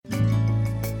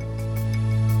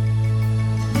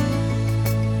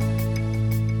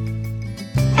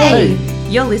Hey,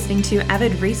 you're listening to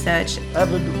Avid Research.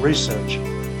 Avid Research.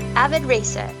 Avid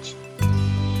Research.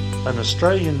 An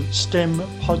Australian STEM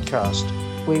podcast.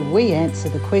 Where we answer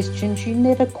the questions you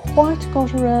never quite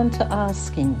got around to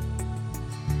asking.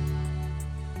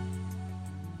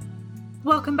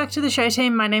 Welcome back to the show,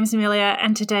 team. My name's Amelia,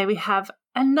 and today we have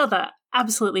another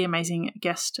absolutely amazing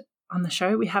guest on the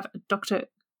show. We have Dr.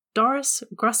 Doris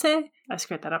Grosset. I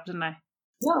screwed that up, didn't I?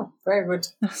 No, very good.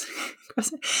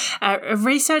 A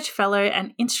research fellow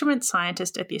and instrument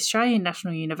scientist at the Australian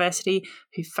National University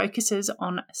who focuses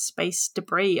on space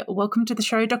debris. Welcome to the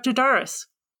show, Dr. Doris.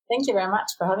 Thank you very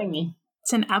much for having me.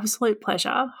 It's an absolute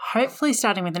pleasure. Hopefully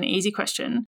starting with an easy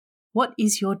question. What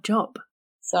is your job?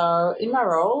 So in my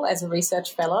role as a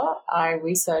research fellow, I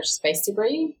research space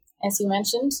debris, as you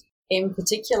mentioned. In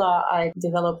particular, I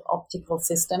develop optical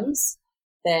systems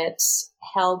that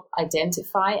help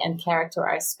identify and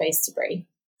characterize space debris.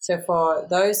 So for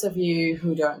those of you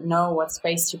who don't know what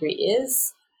space debris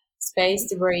is, space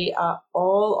debris are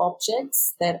all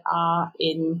objects that are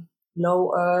in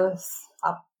low Earth,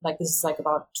 up like this is like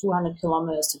about 200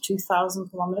 kilometers to 2,000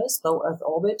 kilometers, low Earth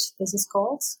orbit, this is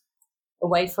called,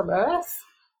 away from Earth,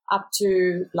 up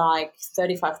to like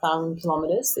 35,000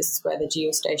 kilometers. This is where the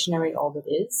geostationary orbit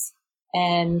is.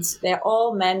 And they're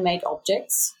all man-made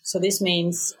objects. So this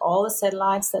means all the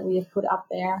satellites that we have put up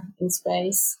there in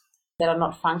space that are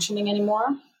not functioning anymore,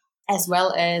 as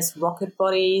well as rocket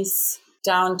bodies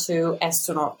down to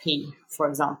astronaut P, for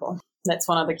example. That's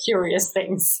one of the curious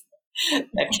things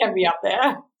that can be up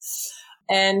there.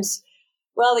 And,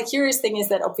 well, the curious thing is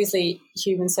that obviously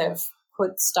humans have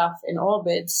put stuff in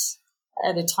orbit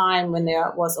at a time when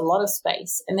there was a lot of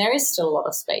space. And there is still a lot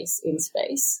of space in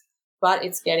space, but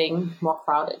it's getting more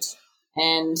crowded.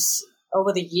 And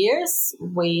over the years,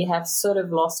 we have sort of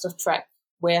lost of track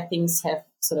where things have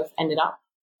sort of ended up.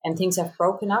 And things have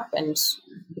broken up and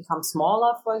become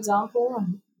smaller, for example,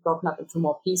 broken up into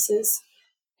more pieces.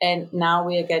 And now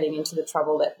we are getting into the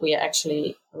trouble that we are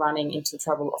actually running into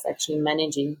trouble of actually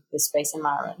managing the space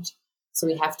environment. So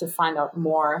we have to find out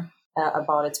more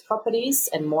about its properties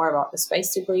and more about the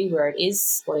space debris, where it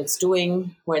is, what it's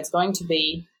doing, where it's going to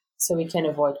be, so we can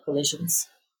avoid collisions.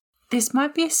 This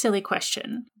might be a silly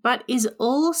question, but is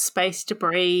all space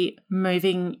debris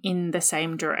moving in the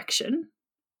same direction?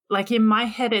 Like in my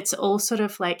head, it's all sort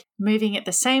of like moving at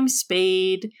the same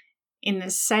speed, in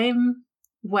the same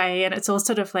way, and it's all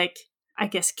sort of like, I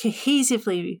guess,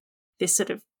 cohesively this sort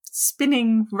of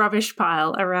spinning rubbish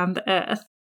pile around the Earth.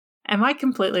 Am I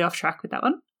completely off track with that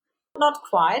one? Not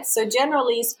quite. So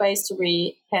generally, space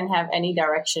debris can have any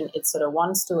direction it sort of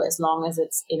wants to, as long as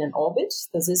it's in an orbit.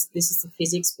 This is the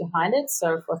physics behind it.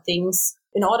 So for things,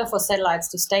 in order for satellites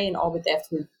to stay in orbit, they have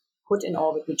to be put in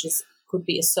orbit, which could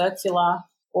be a circular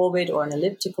orbit or an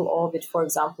elliptical orbit, for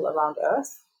example, around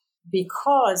Earth.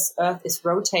 Because Earth is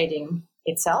rotating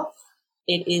itself,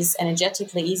 it is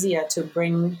energetically easier to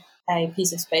bring a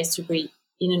piece of space debris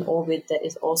in an orbit that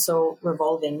is also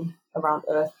revolving around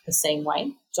Earth the same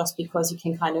way, just because you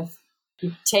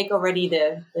take already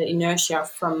the inertia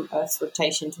from Earth's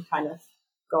rotation to kind of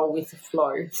go with the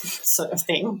flow sort of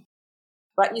thing.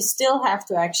 But you still have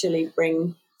to actually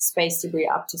bring space debris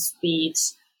up to speed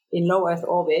in low Earth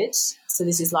orbit. So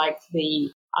this is like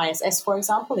the ISS, for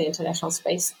example, the International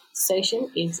Space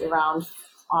Station is around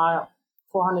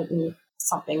 400 and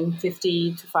something,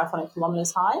 50 to 500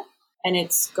 kilometers high. And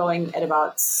it's going at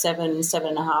about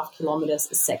 7.5 kilometers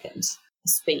a second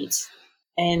speed.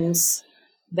 And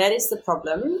that is the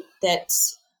problem, that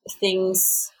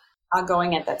things are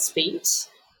going at that speed.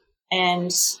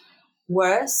 And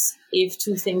worse, if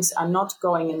two things are not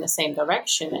going in the same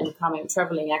direction and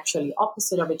traveling actually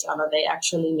opposite of each other, they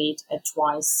actually meet at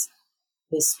twice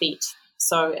this speed.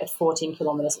 So at 14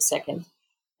 kilometers a second.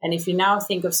 And if you now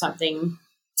think of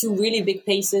two really big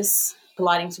pieces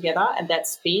colliding together at that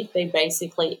speed, they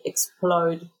basically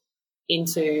explode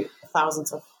into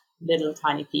thousands of little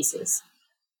tiny pieces.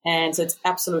 And so it's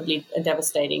absolutely a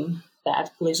devastating bad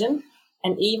collision.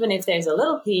 And even if there's a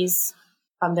little piece,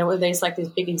 there's like this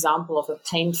big example of a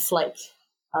flake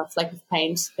of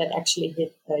paint that actually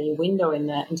hit your window in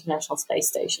the International Space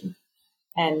Station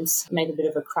and made a bit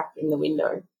of a crack in the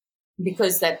window,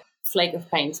 because that flake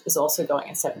of paint is also going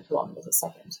at 7 kilometers a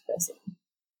second, basically.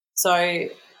 So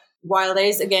while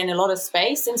there's, again, a lot of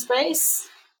space in space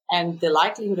and the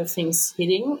likelihood of things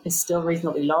hitting is still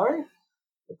reasonably low,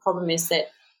 the problem is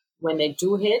that when they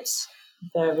do hit,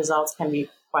 the results can be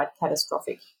quite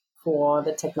catastrophic for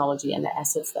the technology and the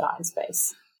assets that are in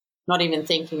space. Not even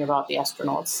thinking about the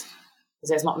astronauts, because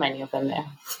there's not many of them there.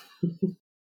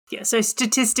 Yeah, so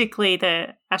statistically, the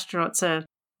astronauts are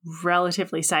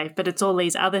relatively safe, but it's all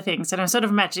these other things. And I'm sort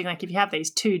of imagining, like, if you have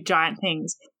these two giant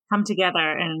things come together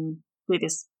and do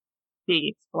this big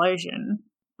explosion,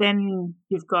 then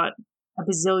you've got a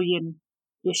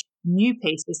bazillion-ish new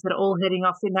pieces that are all heading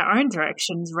off in their own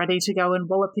directions, ready to go and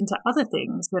wallop into other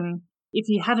things. And if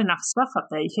you had enough stuff up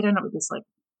there, you could end up with this, like,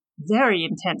 very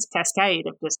intense cascade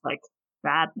of just, like,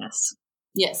 badness.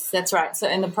 Yes, that's right. So,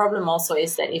 and the problem also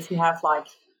is that if you have, like,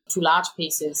 two large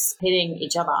pieces hitting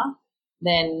each other,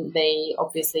 then they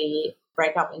obviously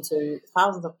break up into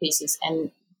thousands of pieces,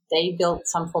 and they build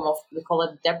some form of, we call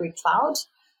it debris cloud,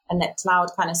 and that cloud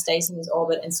kind of stays in this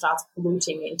orbit and starts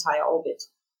polluting the entire orbit,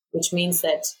 which means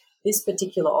that this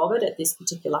particular orbit at this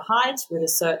particular height with a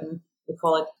certain, we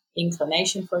call it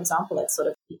inclination, for example, that's sort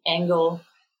of the angle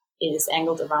it is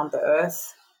angled around the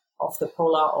Earth of the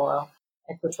polar or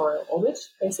equatorial orbit,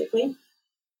 basically.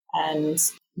 And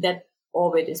that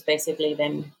orbit is basically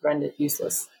then rendered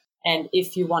useless. And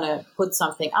if you want to put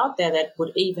something out there that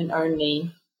would even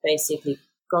only basically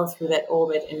go through that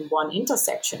orbit in one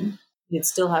intersection, you'd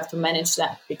still have to manage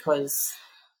that, because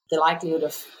the likelihood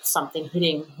of something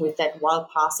hitting with that while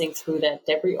passing through that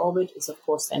debris orbit is, of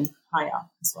course, then higher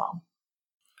as well.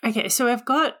 Okay, so I've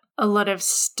got a lot of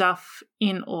stuff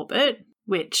in orbit,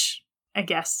 which I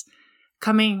guess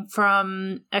coming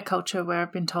from a culture where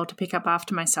I've been told to pick up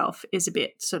after myself is a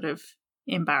bit sort of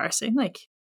embarrassing. Like,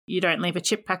 you don't leave a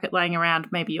chip packet lying around.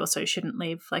 Maybe you also shouldn't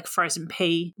leave, like, frozen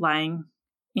pea lying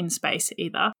in space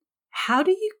either. How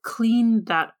do you clean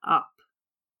that up?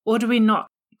 Or do we not?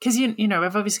 Because, you know,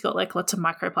 we've obviously got, like, lots of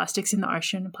microplastics in the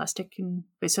ocean and plastic, and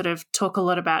we sort of talk a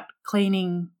lot about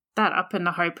cleaning that up in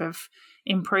the hope of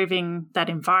improving that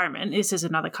environment. This is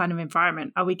another kind of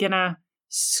environment. Are we going to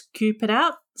scoop it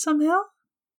out somehow?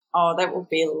 Oh, that would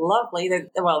be lovely.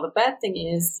 Well, the bad thing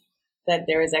is that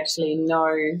there is actually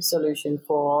no solution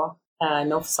for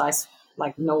no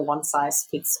one size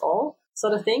fits all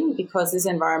sort of thing, because this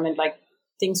environment, like,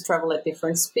 things travel at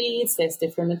different speeds. There's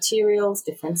different materials,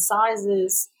 different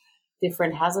sizes,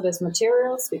 different hazardous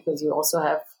materials, because you also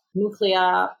have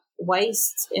nuclear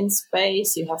waste in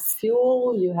space, you have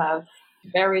fuel, you have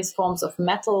various forms of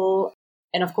metal.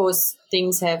 And of course,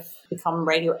 things have become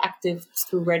radioactive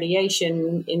through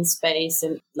radiation in space.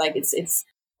 And like, it's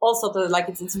also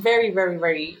it's very, very,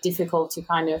 very difficult to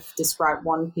kind of describe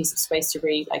one piece of space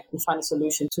debris, like, and find a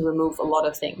solution to remove a lot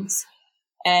of things.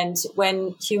 And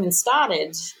when humans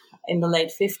started in the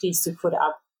late 50s to put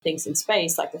up things in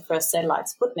space, like the first satellite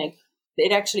Sputnik,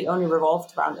 it actually only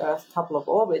revolved around Earth a couple of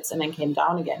orbits and then came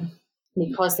down again,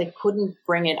 because they couldn't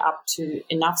bring it up to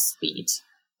enough speed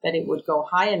that it would go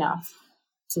high enough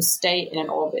to stay in an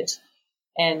orbit.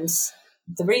 And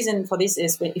the reason for this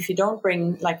is, if you don't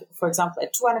bring, like, for example,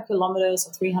 at 200 kilometers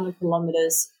or 300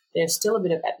 kilometers, there's still a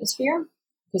bit of atmosphere,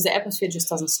 because the atmosphere just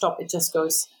doesn't stop. It just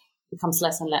becomes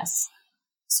less and less.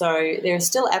 So there's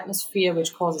still atmosphere,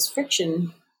 which causes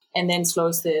friction and then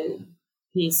slows the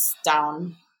piece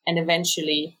down. And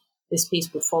eventually this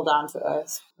piece would fall down to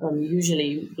Earth,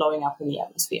 usually blowing up in the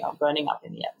atmosphere or burning up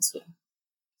in the atmosphere.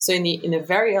 So in the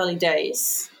very early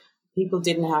days, people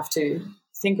didn't have to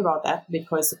think about that,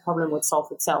 because the problem would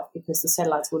solve itself, because the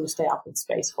satellites wouldn't stay up in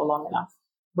space for long enough.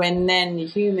 When then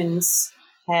humans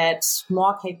had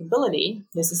more capability,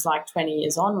 this is like 20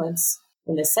 years onwards,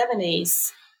 in the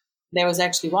 70s, there was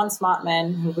actually one smart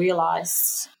man who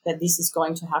realized that this is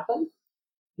going to happen,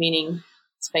 meaning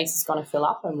space is going to fill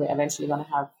up and we're eventually going to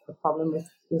have a problem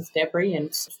with debris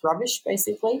and rubbish,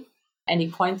 basically. And he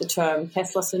coined the term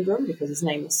Kessler syndrome, because his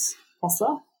name is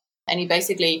Kessler. And he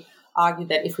basically argued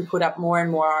that if we put up more and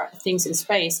more things in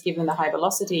space, given the high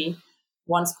velocity,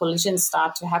 once collisions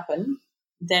start to happen,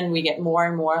 then we get more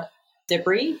and more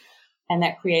debris, and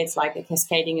that creates like a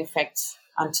cascading effect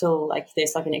until like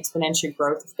there's like an exponential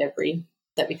growth of debris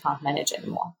that we can't manage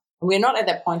anymore. And we're not at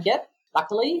that point yet,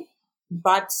 luckily,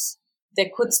 but there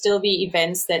could still be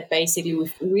events that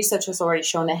basically research has already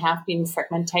shown there have been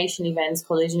fragmentation events,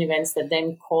 collision events that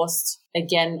then caused,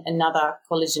 again, another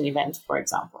collision event, for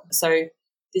example. So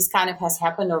this kind of has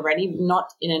happened already,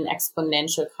 not in an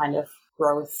exponential kind of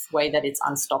growth way that it's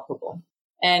unstoppable.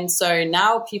 And so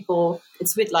now people,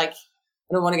 it's a bit like,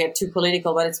 I don't want to get too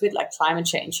political, but it's a bit like climate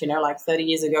change. You know, like 30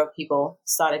 years ago, people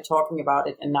started talking about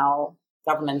it, and now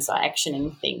governments are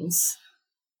actioning things.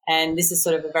 And this is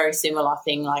sort of a very similar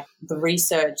thing, like the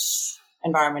research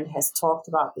environment has talked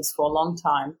about this for a long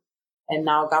time, and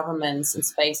now governments and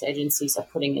space agencies are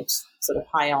putting it sort of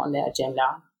higher on their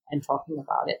agenda and talking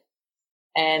about it.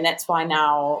 And that's why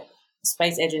now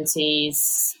space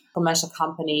agencies, commercial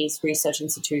companies, research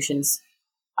institutions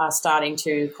are starting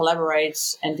to collaborate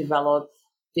and develop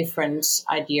different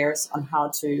ideas on how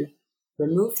to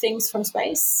remove things from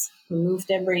space, remove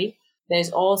debris.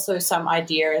 There's also some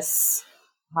ideas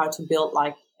how to build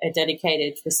like a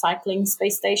dedicated recycling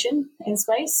space station in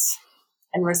space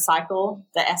and recycle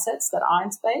the assets that are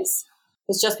in space.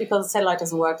 It's just because a satellite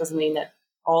doesn't work doesn't mean that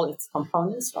all its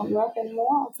components don't work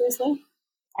anymore, obviously.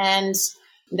 And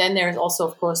then there is also,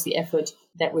 of course, the effort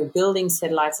that we're building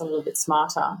satellites a little bit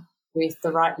smarter with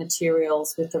the right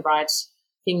materials, with the right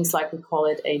things, like we call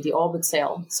it a deorbit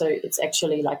sail. So it's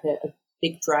actually like a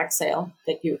big drag sail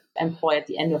that you employ at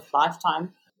the end of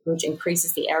lifetime, which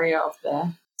increases the area of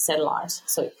the satellite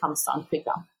so it comes down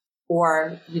quicker.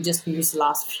 Or you just use the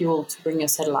last fuel to bring your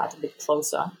satellite a bit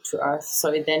closer to Earth. So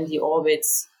it then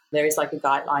deorbits. There is like a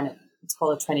guideline. It's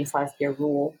called a 25-year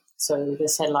rule. So the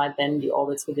satellite then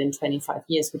deorbits within 25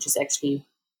 years, which is actually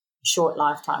a short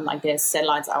lifetime. Like there's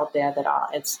satellites out there that are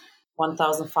at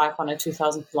 1,500,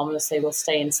 2,000 kilometers. They will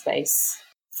stay in space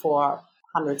for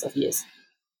hundreds of years.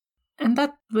 And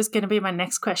that was going to be my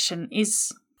next question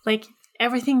is, like,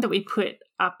 everything that we put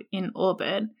up in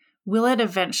orbit, will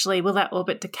that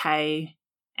orbit decay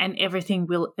and everything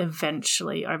will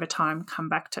eventually over time come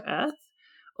back to Earth?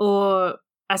 Or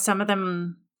are some of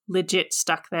them legit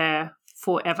stuck there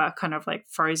forever, kind of like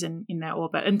frozen in their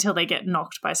orbit until they get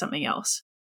knocked by something else?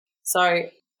 So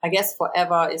I guess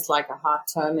forever is like a hard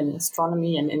term in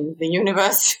astronomy and in the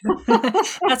universe.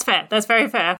 That's fair. That's very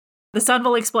fair. The sun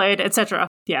will explode, etc.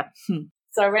 Yeah.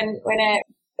 So when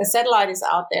a satellite is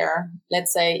out there,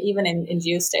 let's say even in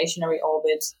geostationary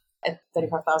orbit at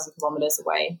 35,000 kilometers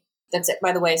away, that's,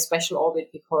 by the way, a special orbit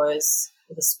because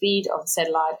the speed of the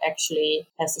satellite actually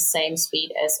has the same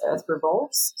speed as Earth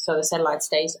revolves. So the satellite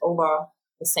stays over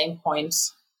the same point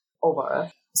over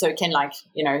Earth. So it can, like,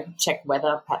 check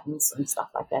weather patterns and stuff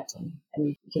like that. And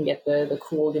you can get the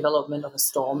cool development of a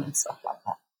storm and stuff like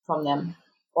that from them.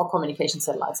 Or communication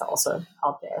satellites are also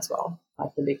out there as well,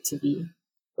 like the big TV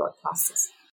broadcasters.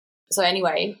 So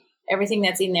anyway, everything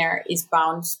that's in there is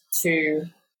bound to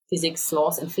physics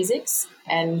laws and physics.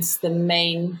 And the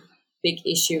main big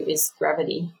issue is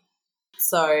gravity.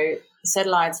 So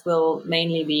satellites will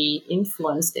mainly be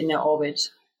influenced in their orbit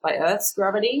by Earth's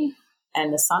gravity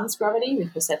and the sun's gravity,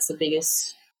 because that's the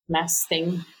biggest mass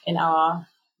thing in our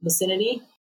vicinity,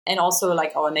 and also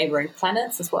like our neighboring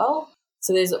planets as well.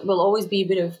 So will always be a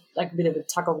bit of a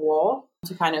tug of war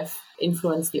to kind of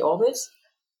influence the orbit.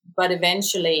 But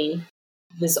eventually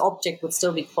this object would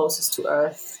still be closest to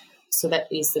Earth. So that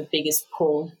is the biggest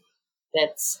pull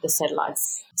that the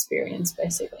satellites experience,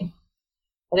 basically.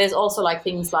 But there's also like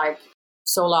things like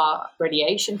solar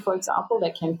radiation, for example,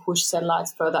 that can push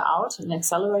satellites further out and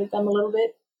accelerate them a little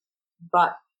bit.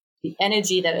 But the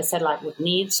energy that a satellite would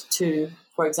need to,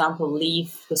 for example,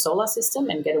 leave the solar system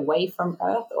and get away from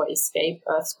Earth or escape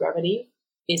Earth's gravity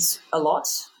is a lot.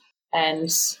 And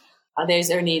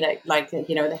there's only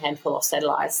the handful of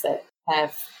satellites that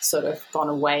have sort of gone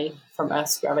away from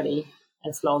Earth's gravity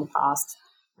and flown past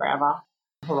wherever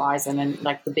horizon and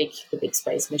like the big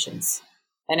space missions.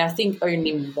 And I think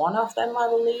only one of them, I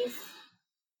believe,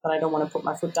 but I don't want to put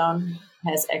my foot down,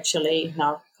 has actually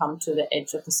now come to the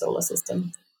edge of the solar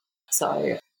system.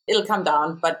 So it'll come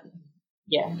down, but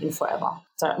yeah, in forever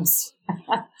terms.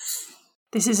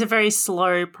 This is a very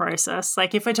slow process.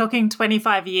 Like if we're talking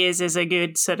 25 years is a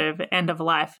good sort of end of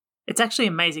life, it's actually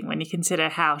amazing when you consider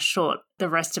how short the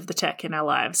rest of the tech in our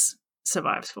lives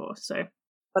survives for.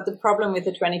 But the problem with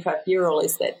the 25-year rule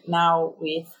is that now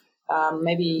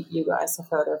maybe you guys have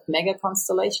heard of mega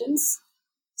constellations.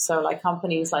 So like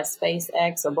companies like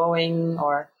SpaceX or Boeing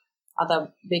or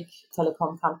other big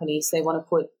telecom companies, they want to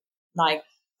put like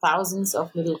thousands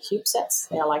of little CubeSats.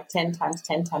 They are like 10 times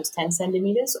 10 times 10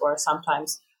 centimeters, or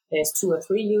sometimes there's 2 or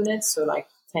 3 units, so like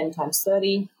 10 times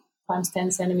 30 times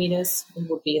 10 centimeters. It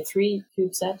would be a 3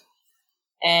 CubeSat.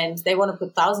 And they want to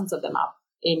put thousands of them up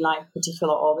in like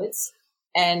particular orbits.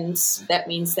 And that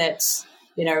means that,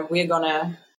 we're going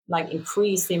to like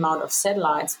increase the amount of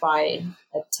satellites by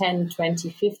a 10, 20,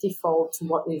 50-fold to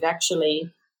what we've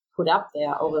actually put up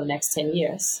there over the next 10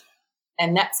 years.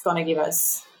 And that's going to give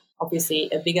us obviously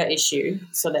a bigger issue,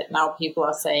 so that now people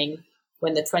are saying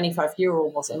when the 25-year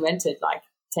rule was invented like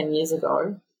 10 years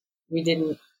ago, we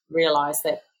didn't realize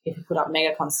that if we put up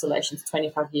mega constellations,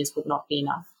 25 years would not be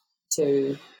enough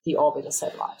to deorbit a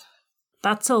satellite.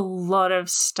 That's a lot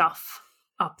of stuff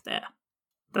up there.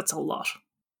 That's a lot.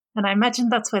 And I imagine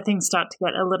that's where things start to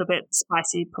get a little bit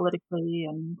spicy politically,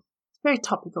 and it's very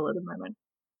topical at the moment.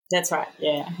 That's right,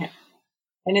 yeah.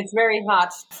 And it's very hard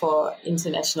for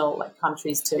international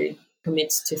countries to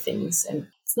commit to things. And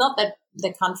it's not that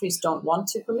the countries don't want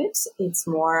to commit, it's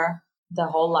more the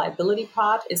whole liability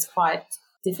part is quite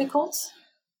difficult,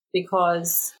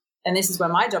 because and this is where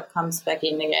my job comes back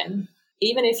in again,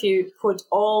 even if you put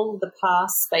all the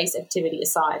past space activity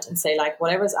aside and say, like,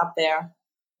 whatever's up there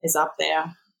is up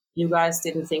there. You guys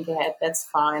didn't think ahead. That's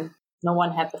fine. No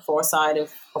one had the foresight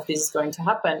of this is going to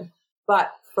happen.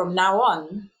 But from now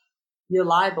on, you're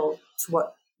liable to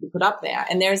what you put up there.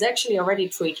 And there's actually already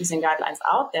treaties and guidelines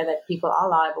out there that people are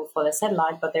liable for their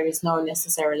satellite, but there is no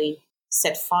necessarily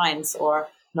set fines or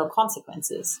no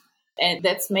consequences. And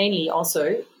that's mainly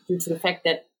also due to the fact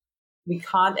that we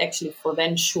can't actually for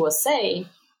then sure say,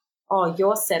 oh,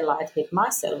 your satellite hit my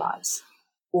satellite,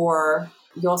 or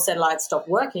your satellite stopped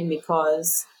working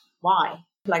because why?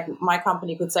 Like my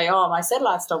company could say, oh, my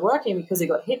satellite stopped working because it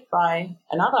got hit by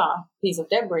another piece of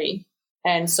debris.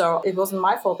 And so it wasn't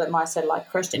my fault that my satellite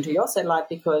crashed into your satellite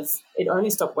because it only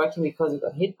stopped working because it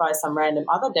got hit by some random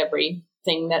other debris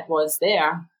thing that was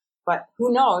there. But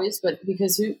who knows? But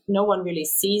because no one really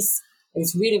sees,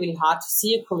 it's really, really hard to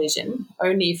see a collision.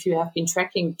 Only if you have been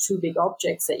tracking two big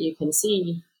objects that you can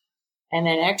see and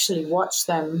then actually watch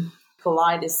them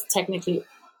collide is technically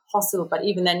possible. But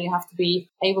even then you have to be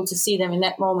able to see them in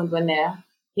that moment when they're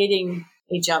hitting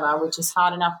each other, which is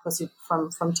hard enough because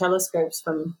from telescopes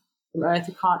from Earth,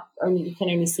 you can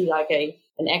only see like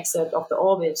an excerpt of the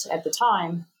orbit at the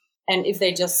time. And if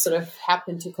they just sort of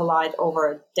happen to collide over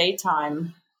a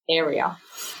daytime area,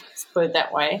 let's put it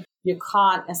that way, you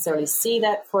can't necessarily see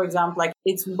that. For example, like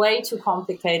it's way too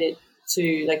complicated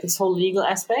to like this whole legal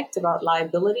aspect about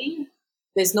liability.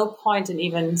 There's no point in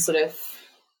even sort of,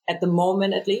 at the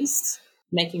moment at least,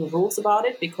 making rules about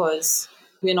it because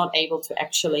we're not able to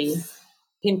actually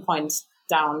pinpoint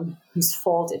down whose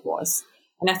fault it was.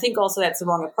 And I think also that's the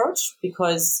wrong approach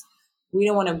because we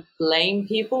don't want to blame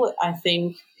people. I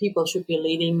think people should be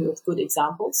leading with good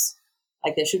examples.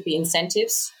 Like there should be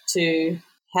incentives to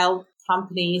help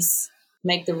companies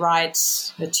make the right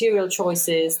material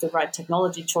choices, the right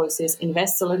technology choices,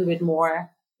 invest a little bit more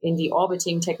in the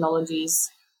orbiting technologies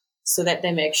so that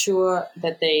they make sure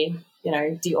that they,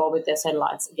 deorbit their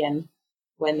satellites again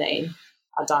when they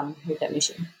are done with their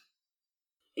mission.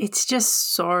 It's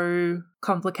just so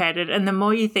complicated. And the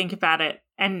more you think about it,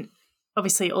 and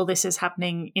obviously all this is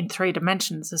happening in 3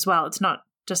 dimensions as well. It's not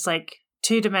just like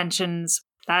 2 dimensions.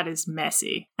 That is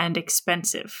messy and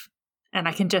expensive. And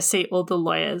I can just see all the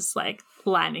lawyers like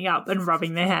lining up and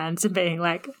rubbing their hands and being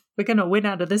like, we're going to win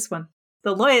out of this one.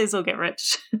 The lawyers will get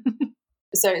rich.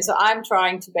 So I'm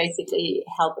trying to basically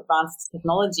help advance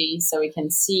technology so we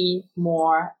can see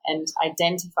more and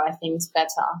identify things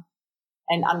better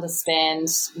and understand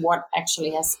what actually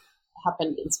has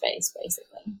happened in space,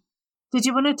 basically. Did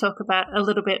you want to talk about a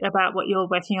little bit about what you're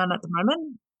working on at the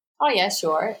moment? Oh, yeah,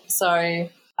 sure. So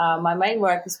my main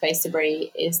work with space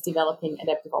debris is developing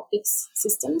adaptive optics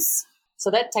systems.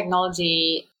 So that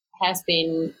technology has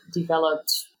been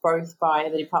developed both by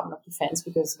the Department of Defense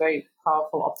because it's a very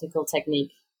powerful optical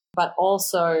technique, but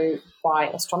also by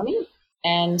astronomy.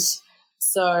 And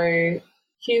so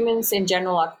humans in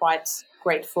general are quite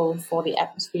grateful for the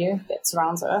atmosphere that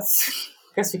surrounds Earth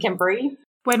because we can breathe.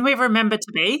 When we remember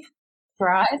to be.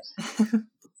 Right.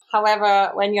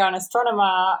 However, when you're an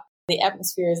astronomer, the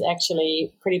atmosphere is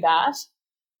actually pretty bad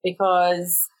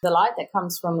because the light that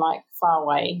comes from like far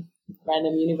away,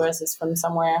 random universes from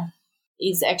somewhere,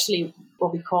 is actually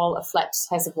what we call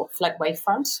has a flat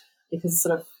wavefront because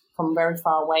sort of from very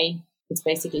far away, it's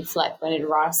basically flat when it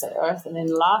arrives at Earth. And in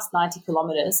the last 90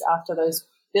 kilometers after those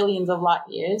billions of light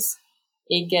years,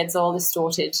 it gets all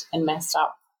distorted and messed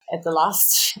up at the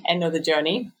last end of the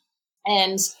journey.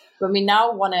 And when we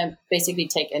now want to basically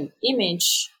take an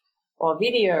image or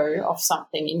video of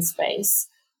something in space,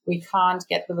 we can't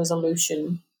get the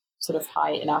resolution sort of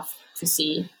high enough to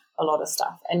see a lot of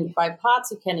stuff. And by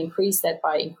parts, you can increase that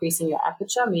by increasing your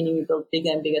aperture, meaning you build bigger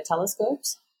and bigger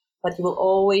telescopes, but you will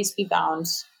always be bound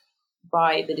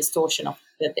by the distortion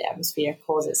that the atmosphere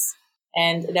causes.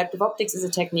 And adaptive optics is a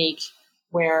technique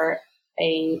where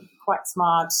a quite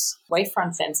smart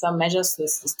wavefront sensor measures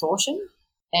this distortion,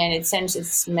 and it sends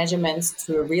its measurements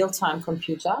to a real-time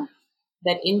computer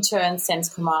that in turn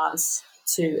sends commands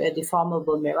to a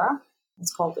deformable mirror.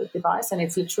 It's called a device, and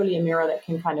it's literally a mirror that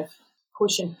can kind of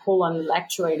push and pull on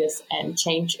actuators and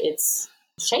change its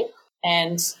shape.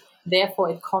 And therefore,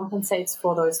 it compensates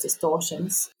for those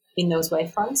distortions in those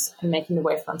wavefronts and making the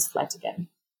wavefronts flat again.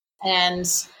 And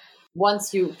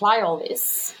once you apply all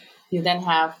this, you then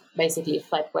have basically a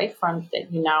flat wavefront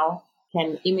that you now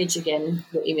can image again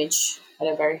your image at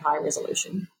a very high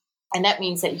resolution. And that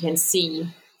means that you can see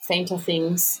fainter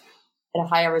things at a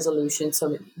higher resolution,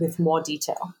 so with more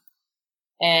detail.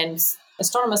 And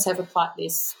astronomers have applied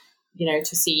this,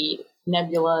 to see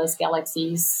nebulas,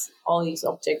 galaxies, all these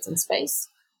objects in space.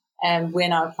 And we're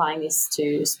now applying this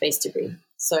to space debris.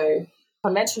 So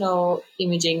conventional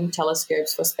imaging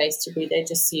telescopes for space debris, they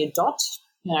just see a dot,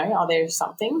 are there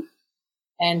something?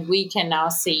 And we can now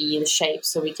see the shape.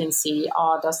 So we can see,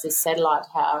 does this satellite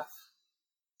have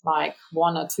like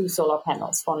 1 or 2 solar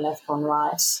panels, one left, one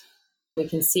right? We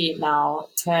can see it now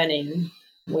turning.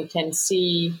 We can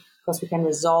see, because we can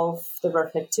resolve the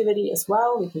reflectivity as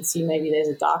well, we can see maybe there's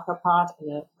a darker part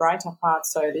and a brighter part.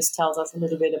 So this tells us a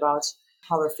little bit about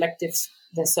how reflective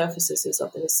the surfaces is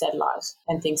of the satellite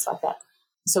and things like that.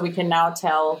 So we can now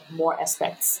tell more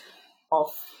aspects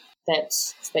of that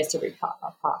space debris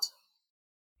part.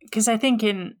 Because I think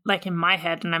in my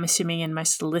head, and I'm assuming in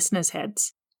most of the listeners'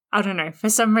 heads, I don't know, for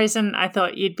some reason I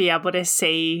thought you'd be able to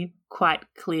see quite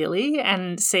clearly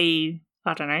and see,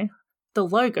 I don't know, the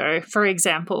logo, for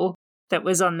example, that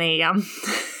was on the on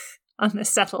the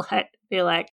satellite. Be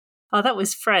like, oh, that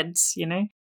was Fred's,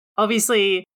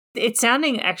 Obviously, it's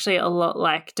sounding actually a lot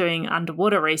like doing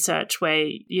underwater research where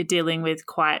you're dealing with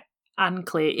quite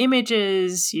unclear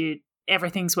images,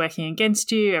 everything's working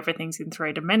against you, everything's in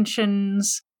 3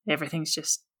 dimensions, everything's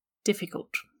just difficult.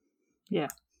 Yeah.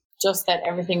 Just that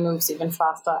everything moves even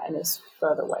faster and is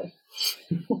further away.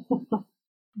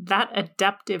 That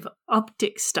adaptive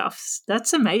optic stuff,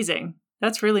 that's amazing.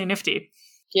 That's really nifty.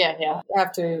 Yeah. I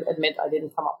have to admit I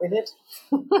didn't come up with it.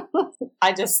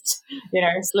 I just,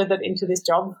 slithered into this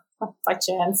job by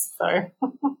chance. So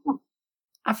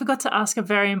I forgot to ask a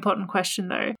very important question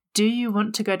though. Do you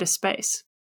want to go to space?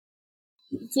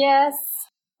 Yes,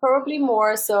 probably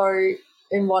more so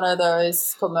in one of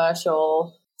those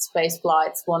commercial space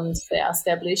flights once they are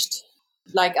established.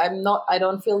 Like I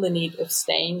don't feel the need of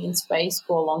staying in space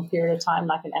for a long period of time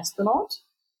like an astronaut,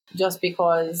 just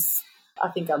because I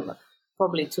think I'm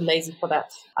probably too lazy for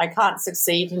that. I can't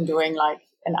succeed in doing like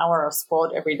an hour of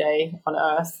sport every day on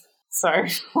Earth. So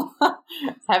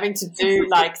having to do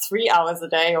like 3 hours a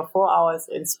day or 4 hours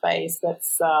in space,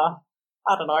 that's, I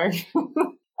don't know.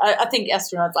 I think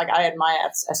astronauts, I admire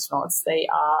astronauts. They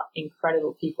are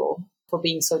incredible people for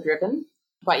being so driven.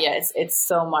 But yeah, it's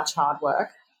so much hard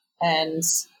work. And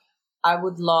I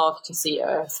would love to see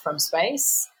Earth from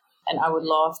space. And I would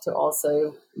love to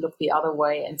also look the other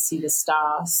way and see the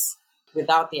stars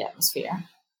without the atmosphere.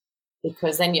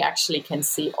 Because then you actually can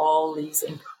see all these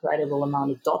incredible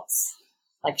amount of dots,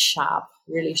 like sharp,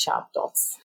 really sharp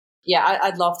dots. Yeah,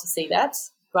 I'd love to see that.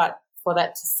 But for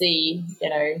that to see,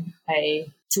 a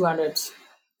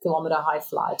 200-kilometer high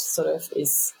flight sort of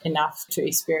is enough to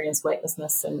experience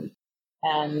weightlessness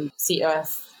and see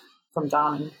Earth from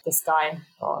down the sky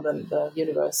or the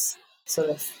universe sort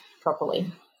of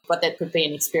properly. But that could be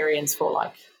an experience for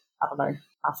like, I don't know,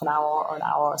 half an hour or an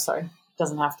hour or so. It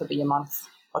doesn't have to be a month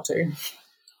or 2.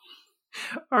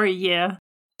 Or a year.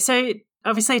 So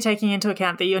obviously taking into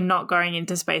account that you're not going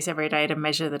into space every day to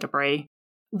measure the debris,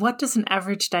 what does an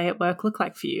average day at work look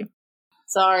like for you?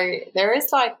 So there is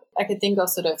I could think of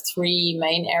sort of 3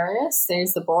 main areas.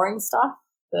 There's the boring stuff,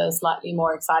 the slightly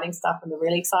more exciting stuff, and the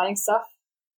really exciting stuff.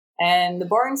 And the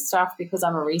boring stuff, because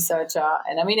I'm a researcher,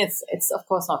 and I mean, it's of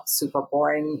course not super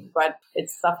boring, but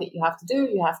it's stuff that you have to do.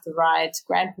 You have to write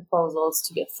grant proposals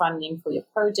to get funding for your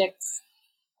projects.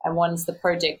 And once the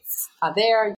projects are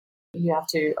there, you have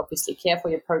to obviously care for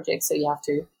your project. So you have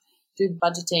to do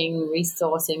budgeting,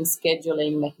 resourcing,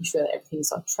 scheduling, making sure that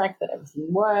everything's on track, that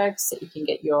everything works, that you can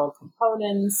get your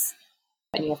components,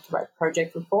 and you have to write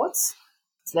project reports.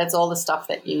 So that's all the stuff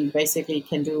that you basically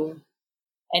can do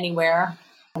anywhere,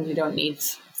 and you don't need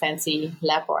a fancy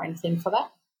lab or anything for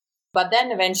that. But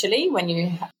then eventually, when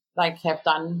you have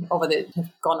gone over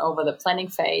the planning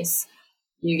phase,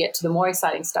 you get to the more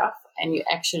exciting stuff, and you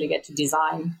actually get to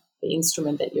design the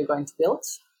instrument that you're going to build.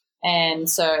 And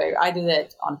so I do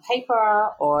that on paper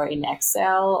or in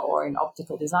Excel or in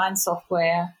optical design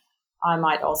software. I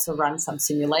might also run some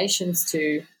simulations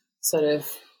to sort of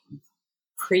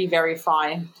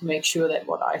pre-verify to make sure that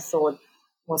what I thought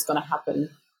was going to happen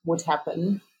would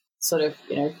happen, sort of,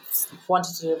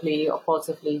 quantitatively or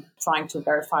qualitatively trying to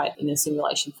verify it in a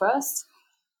simulation first.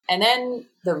 And then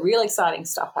the real exciting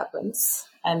stuff happens,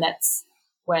 and that's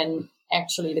when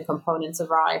actually the components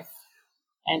arrive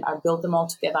and I build them all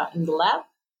together in the lab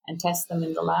and test them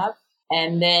in the lab.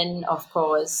 And then, of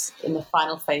course, in the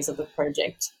final phase of the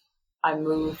project, I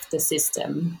move the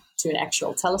system to an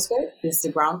actual telescope. This is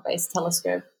a ground-based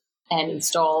telescope, and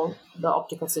install the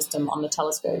optical system on the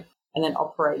telescope and then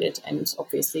operate it and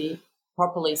obviously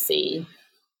properly see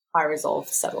high-resolve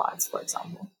satellites, for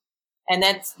example. And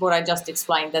that's what I just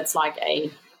explained. That's like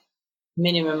a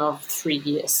minimum of 3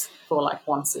 years for like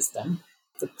one system.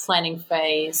 The planning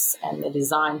phase and the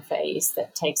design phase,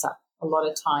 that takes up a lot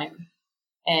of time.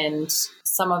 And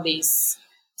some of these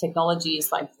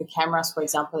technologies, like the cameras, for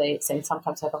example, they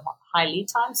sometimes have a high lead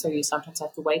time. So you sometimes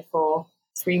have to wait for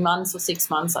 3 months or 6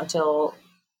 months until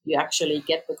you actually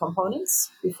get the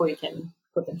components before you can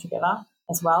put them together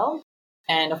as well.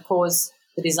 And of course,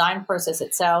 the design process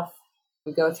itself,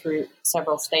 we go through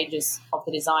several stages of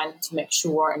the design to make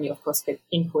sure, and you of course get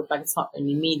input, like it's not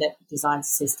only me that designs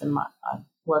the system. I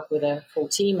work with a full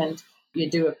team, and you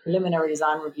do a preliminary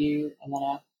design review, and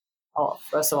then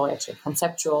first of all, actually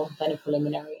conceptual, then a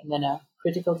preliminary, and then a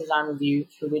critical design review,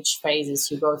 through which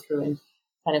phases you go through and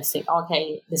kind of say,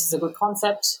 okay, this is a good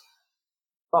concept,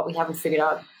 but we haven't figured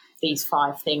out these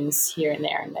 5 things here and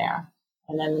there and there.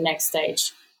 And then the next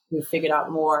stage, you figured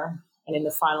out more. And in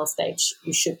the final stage,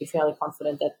 you should be fairly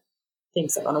confident that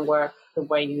things are going to work the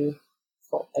way you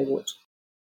thought they would.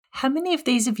 How many of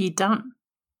these have you done?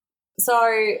 So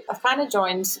I kind of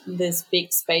joined this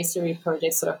big spacery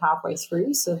project sort of halfway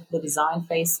through. So the design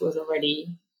phase was already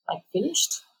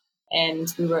finished.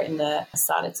 And we were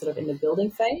started sort of in the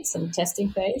building phase and testing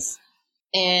phase.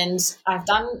 And I've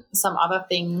done some other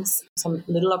things, some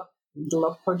little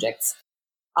projects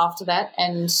after that.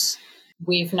 And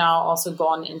we've now also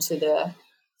gone into the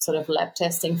sort of lab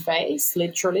testing phase,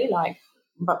 literally,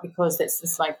 but because this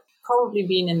is probably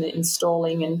been in the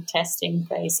installing and testing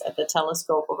phase at the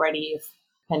telescope already if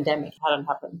pandemic hadn't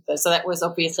happened. So that was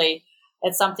obviously,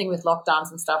 it's something with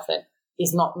lockdowns and stuff that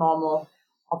is not normal,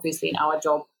 obviously, in our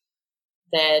job,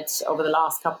 that over the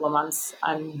last couple of months,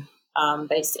 I'm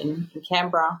based in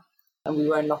Canberra, and we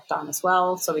were in lockdown as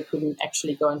well, so we couldn't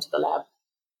actually go into the lab.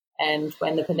 And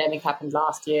when the pandemic happened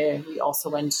last year, we also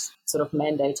went sort of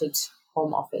mandated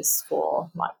home office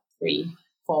for 3-4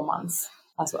 months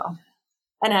as well,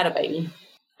 and had a baby.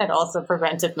 That also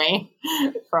prevented me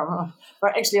from,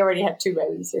 well, actually I already had 2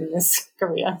 babies in this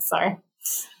career.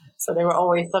 So there were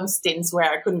always some stints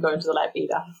where I couldn't go into the lab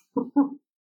either.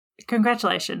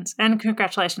 Congratulations. And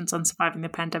congratulations on surviving the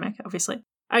pandemic, obviously.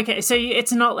 Okay, so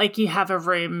it's not like you have a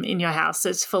room in your house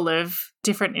that's full of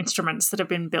different instruments that have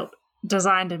been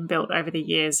designed and built over the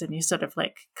years, and you sort of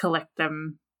collect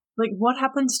them. What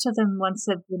happens to them once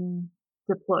they've been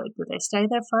deployed? Do they stay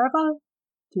there forever?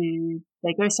 Do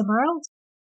they go somewhere else?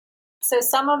 So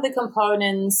some of the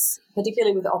components,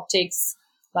 particularly with optics,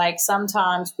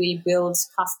 sometimes we build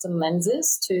custom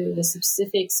lenses to the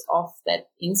specifics of that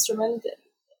instrument.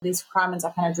 These requirements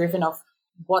are kind of driven off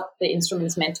what the instrument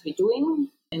is meant to be doing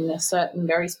in a certain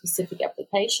very specific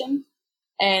application.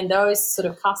 And those sort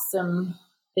of custom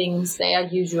things, they are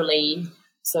usually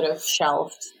sort of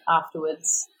shelved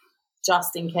afterwards,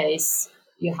 just in case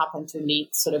you happen to need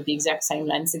sort of the exact same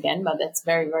lens again, but that's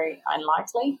very, very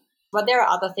unlikely. But there are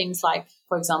other things like,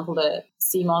 for example, the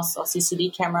CMOS or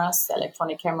CCD cameras, the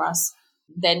electronic cameras,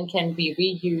 then can be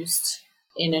reused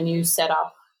in a new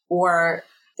setup, or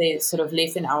they sort of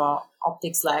live in our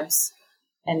optics labs,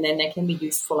 and then they can be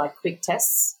used for quick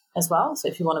tests as well. So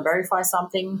if you want to verify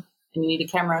something and you need a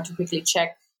camera to quickly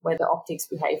check whether optics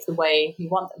behave the way you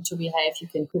want them to behave, you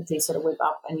can quickly sort of whip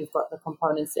up, and you've got the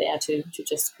components there to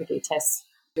just quickly test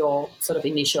your sort of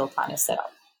initial kind of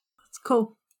setup. It's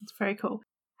cool. It's very cool.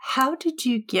 How did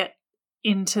you get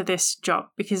into this job?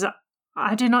 Because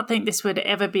I do not think this would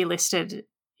ever be listed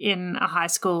in a high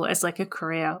school as a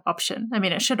career option. I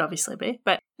mean, it should obviously be,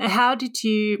 but how did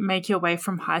you make your way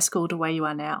from high school to where you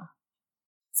are now?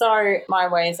 So my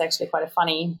way is actually quite a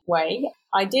funny way.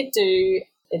 I did do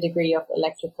a degree of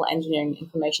electrical engineering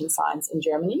information science in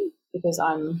Germany, because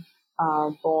I'm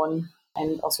born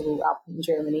and also grew up in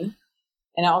Germany.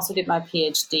 And I also did my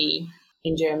PhD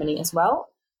in Germany as well,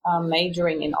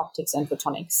 majoring in optics and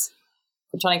photonics.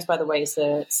 Photonics, by the way, is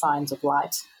the science of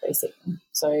light, basically.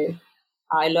 So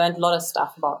I learned a lot of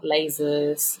stuff about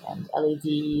lasers and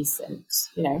LEDs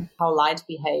and, how light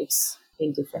behaves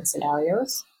in different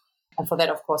scenarios. And for that,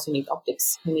 of course, you need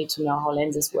optics. You need to know how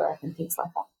lenses work and things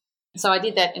like that. So I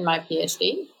did that in my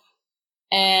PhD.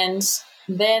 And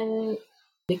then,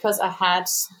 because I had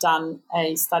done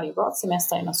a study abroad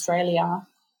semester in Australia,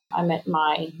 I met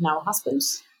my now husband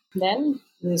then.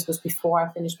 This was before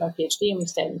I finished my PhD, and we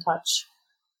stayed in touch.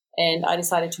 And I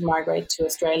decided to migrate to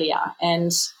Australia.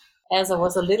 And as I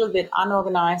was a little bit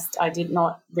unorganized, I did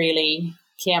not really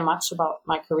care much about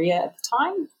my career at the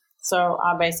time. So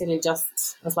I basically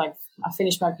just was like, I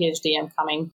finished my PhD, I'm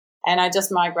coming. And I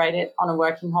just migrated on a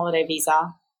working holiday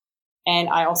visa. And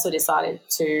I also decided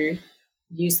to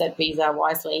use that visa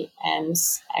wisely and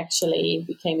actually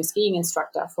became a skiing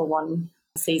instructor for 1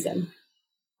 season.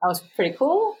 That was pretty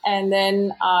cool. And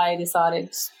then I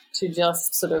decided to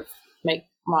just sort of make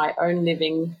my own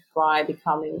living by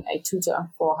becoming a tutor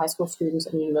for high school students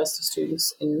and university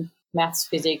students in maths,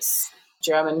 physics,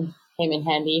 German, came in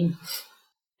handy.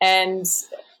 And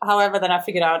however, then I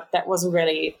figured out that wasn't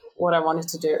really what I wanted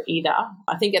to do either.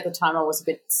 I think at the time I was a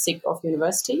bit sick of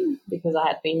university because I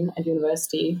had been at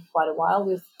university quite a while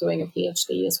with doing a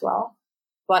PhD as well.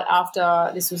 But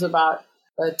after, this was about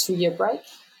a 2-year break.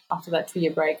 After that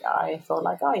 2-year break, I thought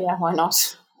like, oh yeah, why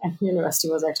not? And university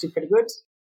was actually pretty good.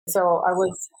 So I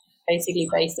was basically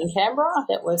based in Canberra.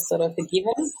 That was sort of the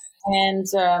given. And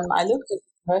I looked at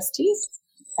universities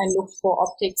and looked for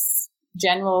optics,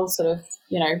 general sort of,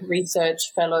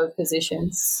 research fellow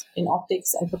positions in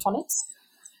optics and photonics.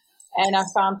 And I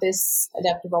found this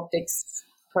adaptive optics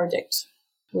project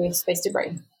with Space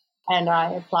Debris. And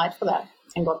I applied for that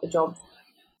and got the job.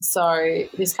 So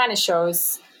this kind of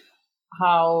shows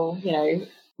how,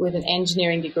 with an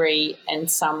engineering degree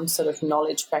and some sort of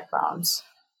knowledge background,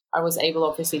 I was able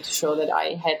obviously to show that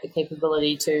I had the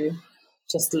capability to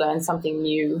just learn something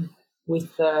new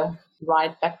with the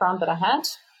right background that I had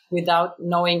without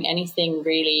knowing anything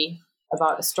really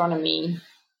about astronomy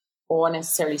or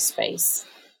necessarily space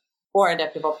or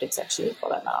adaptive optics, actually, for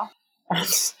that matter.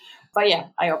 But yeah,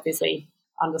 I obviously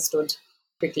understood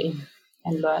quickly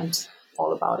and learned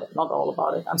all about it. Not all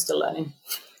about it. I'm still learning.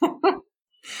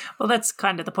 Well, that's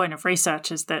kind of the point of research,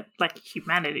 is that like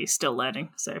humanity is still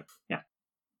learning. So yeah,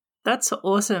 that's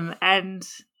awesome. And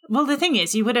well, the thing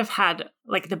is, you would have had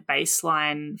like the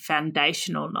baseline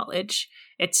foundational knowledge.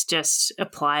 It's just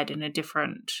applied in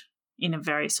a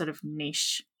very sort of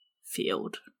niche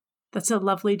field. That's a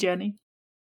lovely journey.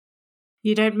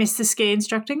 You don't miss the ski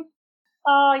instructing?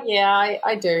 Oh yeah,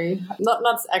 I do. Not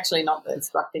the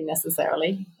instructing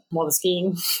necessarily, more the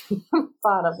skiing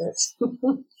part of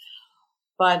it.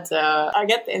 But I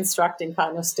get the instructing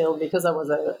kind of still because I was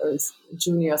a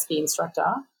junior ski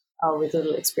instructor with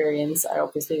little experience. I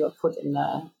obviously got put in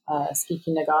a ski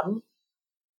kindergarten.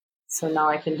 So now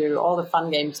I can do all the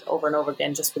fun games over and over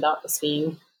again just without the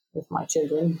skiing with my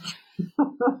children.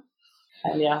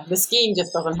 And yeah, the skiing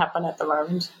just doesn't happen at the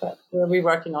moment, but we'll be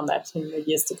working on that in the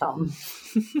years to come.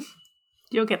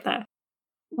 You'll get there.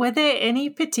 Were there any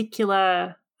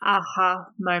particular aha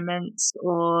moments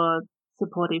or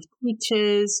supportive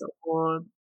teachers or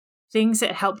things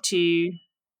that helped you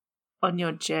on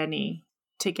your journey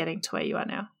to getting to where you are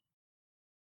now?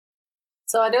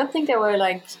 So I don't think there were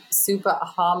like super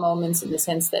aha moments in the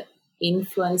sense that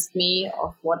influenced me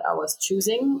of what I was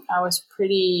choosing. I was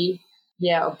pretty,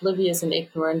 oblivious and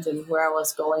ignorant in where I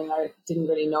was going. I didn't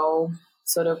really know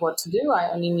sort of what to do.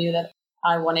 I only knew that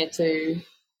I wanted to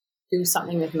do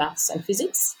something with maths and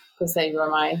physics because they were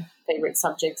my favorite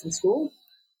subjects in school.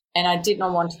 And I did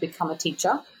not want to become a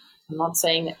teacher. I'm not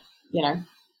saying that,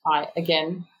 I,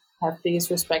 again, have biggest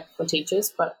respect for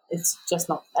teachers, but it's just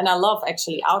not. And I love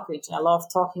actually outreach, and I love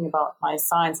talking about my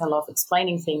science. I love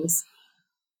explaining things.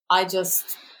 I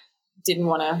just didn't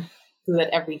want to do that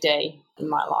every day in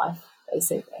my life,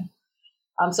 basically.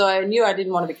 So I knew I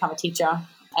didn't want to become a teacher.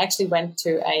 I actually went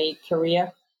to a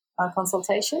career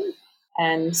consultation,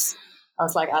 and I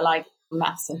was like, I like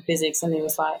maths and physics, and he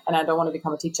was like, and I don't want to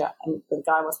become a teacher. And the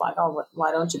guy was like, oh,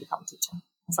 why don't you become a teacher? I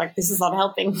was like, this is not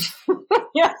helping.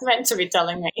 You're meant to be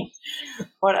telling me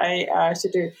what I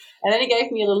should do. And then he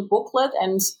gave me a little booklet,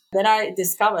 and then I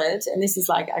discovered, and this is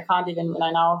like, I can't even, when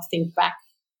I now think back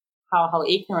how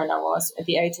ignorant I was at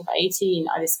the age of 18,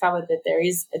 I discovered that there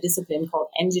is a discipline called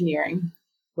engineering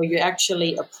where you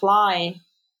actually apply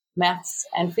maths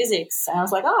and physics. And I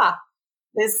was like,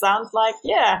 this sounds like,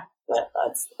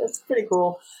 that's pretty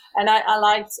cool. And I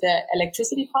liked the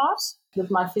electricity part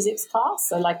with my physics class.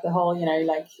 So like the whole,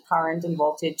 like current and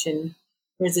voltage and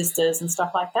resistors and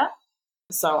stuff like that.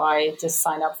 So I just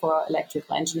signed up for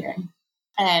electrical engineering.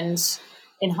 And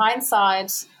in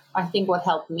hindsight, I think what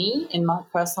helped me in my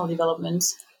personal development,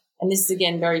 and this is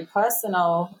again very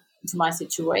personal to my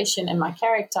situation and my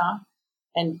character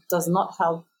and does not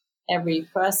help every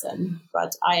person,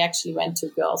 but I actually went to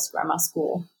girls' grammar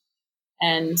school.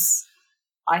 And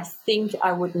I think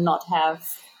I would not have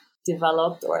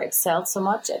developed or excelled so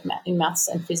much in maths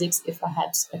and physics if I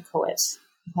had a co-ed.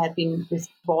 If I had been with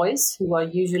boys who are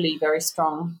usually very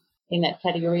strong in that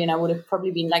category, and I would have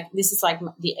probably been like, this is like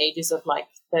the ages of like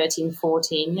 13,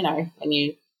 14, when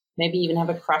you maybe even have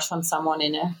a crush on someone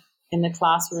in the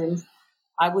classroom.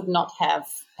 I would not have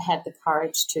had the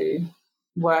courage to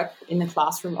work in the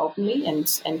classroom openly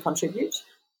and contribute,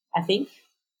 I think.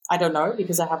 I don't know,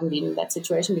 because I haven't been in that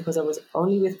situation, because I was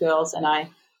only with girls and I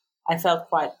felt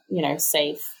quite,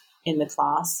 safe in the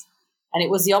class. And it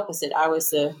was the opposite. I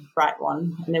was the bright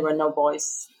one and there were no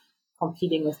boys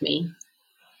competing with me,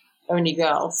 only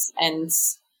girls. And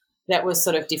that was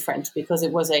sort of different because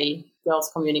it was a girls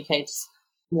communicate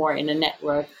more in a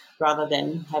network rather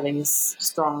than having this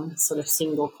strong sort of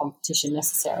single competition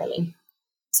necessarily.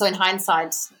 So in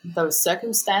hindsight, those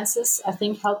circumstances, I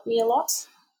think, helped me a lot.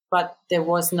 But there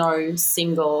was no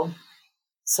single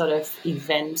sort of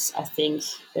event, I think.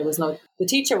 The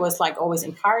teacher was like always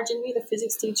encouraging me, the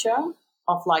physics teacher,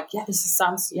 of like, yeah, this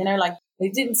sounds, like, he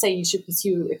didn't say you should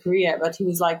pursue a career, but he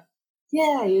was like,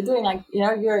 yeah, you're doing like,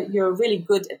 you're really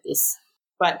good at this.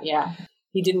 But yeah,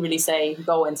 he didn't really say,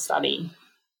 go and study.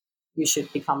 You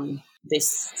should become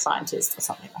this scientist or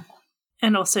something like that.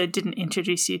 And also didn't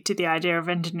introduce you to the idea of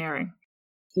engineering.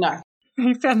 No.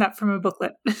 You found that from a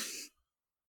booklet.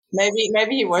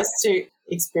 Maybe he was too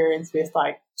experienced with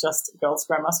like just girls'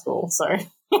 grammar school, so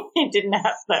he didn't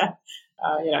have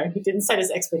he didn't set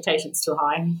his expectations too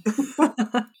high.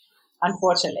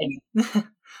 Unfortunately.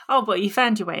 Oh, but you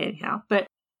found your way anyhow. But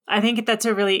I think that's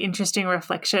a really interesting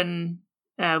reflection.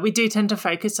 We do tend to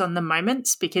focus on the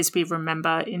moments because we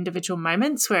remember individual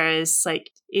moments, whereas like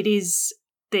it is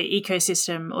the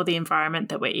ecosystem or the environment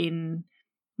that we're in,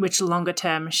 which longer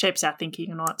term shapes our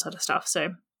thinking and all that sort of stuff.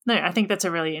 So no, I think that's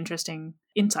a really interesting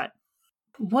insight.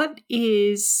 What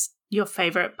is your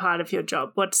favorite part of your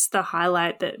job? What's the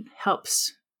highlight that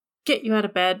helps get you out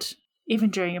of bed, even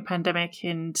during a pandemic,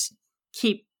 and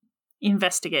keep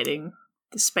investigating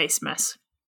the space mess?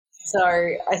 So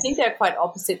I think they're quite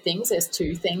opposite things. There's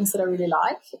two things that I really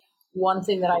like. One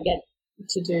thing that I get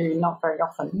to do not very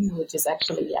often, which is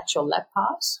actually the actual lab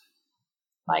part,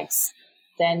 like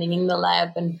standing in the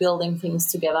lab and building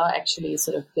things together, actually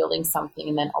sort of building something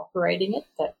and then operating it.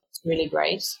 That's really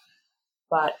great.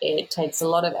 But it takes a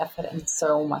lot of effort and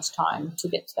so much time to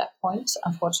get to that point,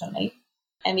 unfortunately.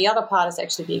 And the other part is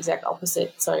actually the exact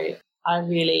opposite. So I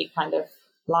really kind of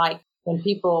like when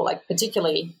people, like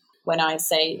particularly when I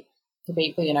say to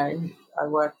people,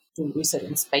 I do research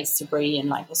in space debris, and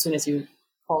like as soon as you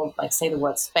say the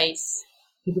word space,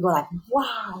 people go like,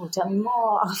 wow, tell me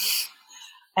more.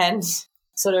 And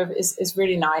sort of it's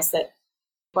really nice that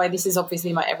this is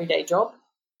obviously my everyday job.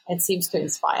 It seems to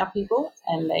inspire people,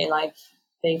 and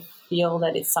they feel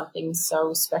that it's something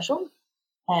so special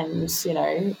and,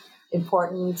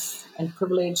 important and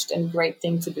privileged and great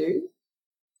thing to do.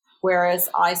 Whereas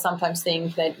I sometimes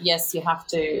think that, yes, you have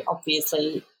to,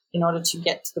 obviously, in order to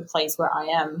get to the place where I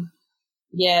am,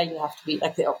 yeah, you have to be,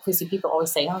 like, obviously people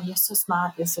always say, oh, you're so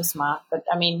smart. But,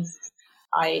 I mean,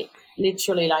 I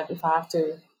literally, like, if I have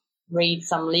to read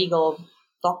some legal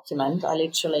document, I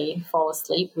literally fall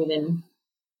asleep within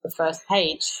the first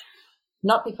page.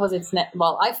 Not because it's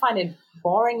I find it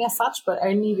boring as such, but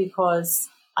only because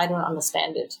I don't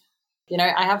understand it.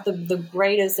 I have the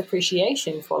greatest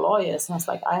appreciation for lawyers, and it's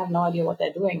like, I have no idea what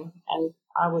they're doing, and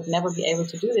I would never be able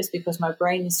to do this because my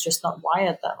brain is just not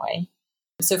wired that way.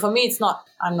 So for me,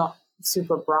 I'm not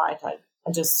super bright.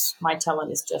 My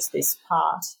talent is just this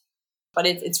part. But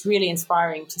it's really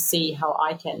inspiring to see how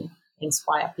I can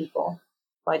inspire people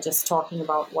by just talking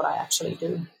about what I actually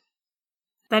do.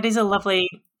 That is a lovely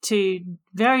two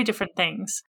very different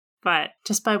things, but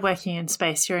just by working in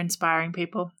space, you're inspiring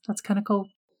people. That's kind of cool.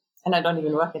 And I don't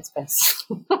even work in space.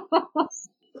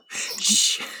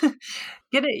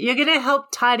 You're going to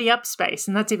help tidy up space,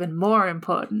 and that's even more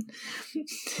important.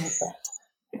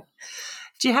 Okay.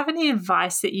 Do you have any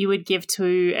advice that you would give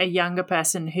to a younger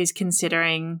person who's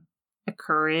considering a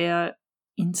career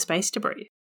in space debris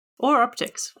or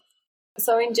optics?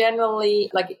 So in generally,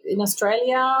 like in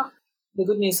Australia, the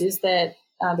good news is that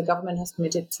the government has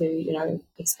committed to,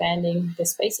 expanding the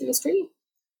space industry.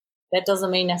 That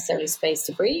doesn't mean necessarily space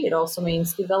debris. It also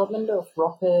means development of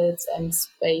rockets and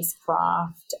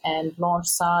spacecraft and launch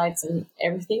sites and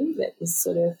everything that is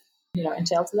sort of,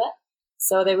 entailed to that.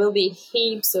 So there will be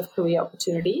heaps of career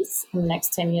opportunities in the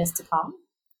next 10 years to come.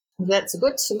 That's a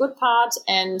good part.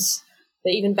 And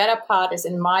the even better part is,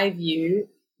 in my view,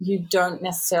 you don't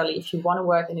necessarily, if you want to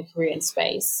work in a career in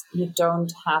space, you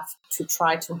don't have to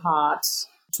try too hard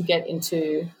to get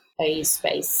into a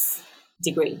space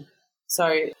degree. So,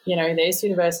 there's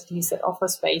universities that offer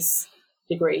space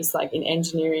degrees, like in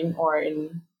engineering or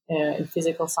in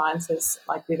physical sciences,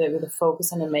 like with a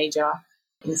focus and a major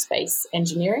in space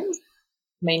engineering,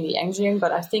 mainly engineering.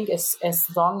 But I think as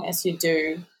long as you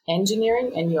do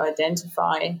engineering and you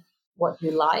identify what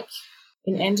you like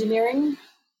in engineering,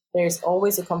 there's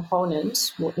always a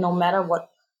component, no matter what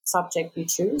subject you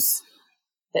choose,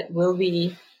 that will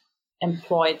be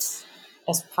employed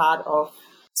as part of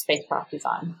spacecraft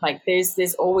design. Like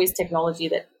there's always technology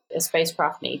that a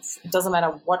spacecraft needs. It doesn't matter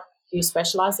what you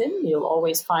specialize in, you'll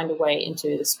always find a way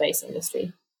into the space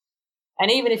industry. And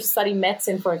even if you study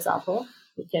medicine, for example,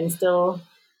 you can still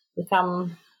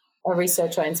become a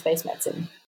researcher in space medicine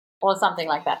or something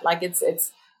like that. Like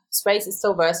it's space is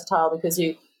so versatile because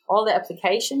all the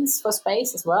applications for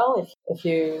space as well. If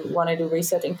you want to do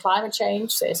research in climate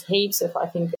change, there's heaps of, I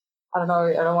don't know,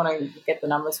 I don't want to get the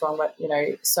numbers wrong, but,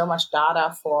 so much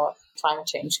data for climate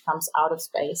change comes out of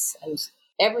space, and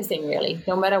everything really,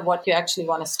 no matter what you actually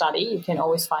want to study, you can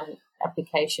always find an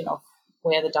application of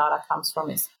where the data comes from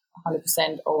is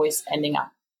 100% always ending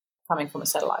up coming from a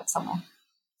satellite somewhere.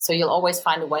 So you'll always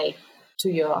find a way to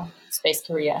your space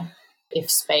career if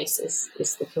space is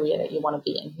the career that you want to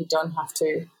be in. You don't have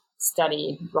to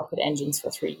study rocket engines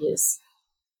for 3 years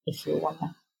if you want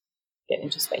to get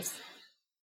into space.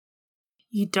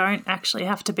 You don't actually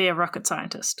have to be a rocket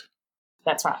scientist.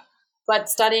 That's right. But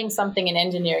studying something in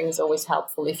engineering is always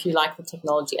helpful if you like the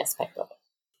technology aspect of it.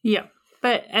 Yeah.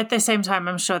 But at the same time,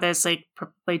 I'm sure there's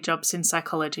probably jobs in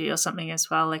psychology or something as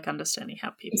well, understanding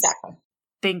how people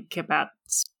think about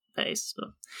space.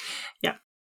 Yeah.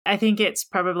 I think it's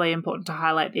probably important to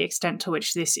highlight the extent to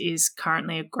which this is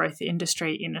currently a growth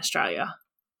industry in Australia.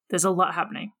 There's a lot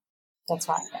happening. That's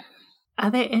right. Yeah.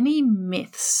 Are there any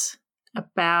myths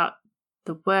about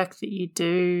the work that you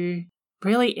do,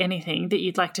 really anything that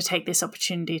you'd like to take this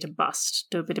opportunity to bust,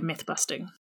 do a bit of myth busting?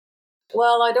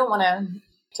 Well, I don't want to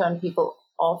turn people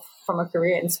off from a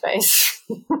career in space.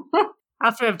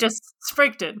 After I've just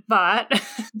sprigged it, but...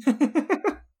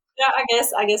 Yeah,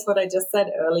 I guess what I just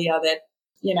said earlier, that,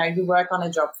 you work on a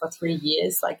job for 3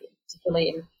 years, particularly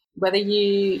in whether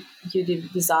you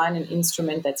design an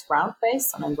instrument that's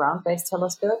ground-based on a ground-based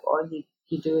telescope, or you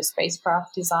do a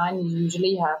spacecraft design. You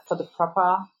usually have, for the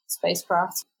proper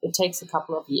spacecraft, it takes a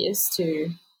couple of years to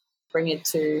bring it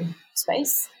to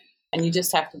space. And you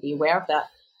just have to be aware of that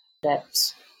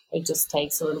it just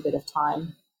takes a little bit of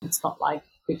time. It's not like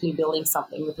quickly building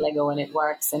something with Lego and it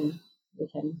works and we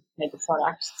can make a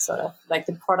product. Sort of like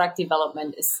the product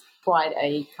development is quite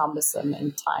a cumbersome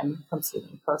and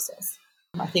time-consuming process.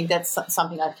 I think that's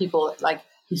something that people,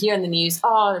 you hear in the news,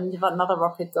 another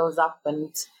rocket goes up,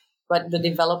 but the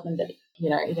development that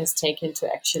it has taken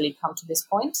to actually come to this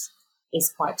point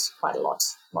is quite a lot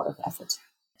of effort.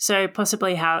 So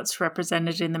possibly how it's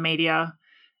represented in the media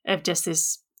of just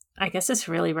this, I guess it's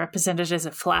really represented as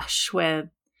a flash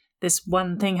where this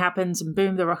one thing happens and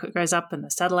boom, the rocket goes up and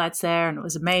the satellite's there and it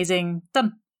was amazing.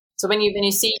 Done. So when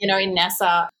you see, in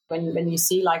NASA, when you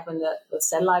see when the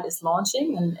satellite is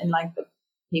launching and the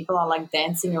people are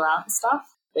dancing around and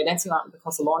stuff, they're dancing around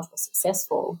because the launch was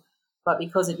successful, but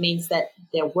because it means that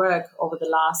their work over the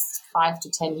last 5 to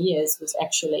 10 years was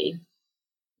actually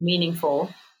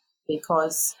meaningful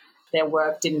because their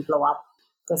work didn't blow up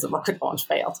because the rocket launch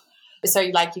failed. So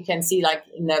you can see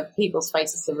in the people's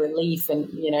faces the relief and,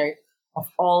 of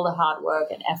all the hard work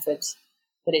and effort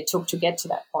that it took to get to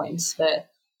that point.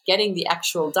 Getting the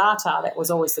actual data, that was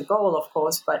always the goal, of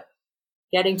course, but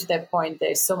getting to that point,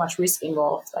 there's so much risk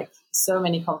involved. So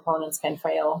many components can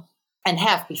fail and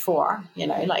have before,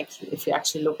 if you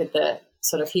actually look at the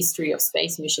sort of history of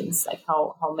space missions,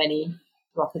 how many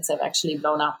rockets have actually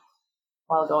blown up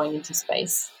while going into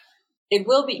space. It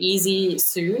will be easy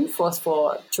soon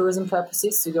for tourism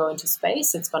purposes to go into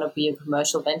space. It's going to be a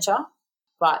commercial venture.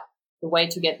 But the way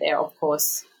to get there, of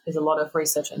course, is a lot of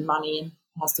research and money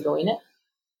has to go in it.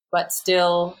 But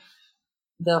still,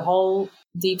 the whole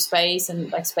deep space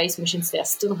and space missions, they're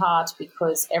still hard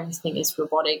because everything is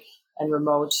robotic and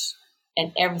remote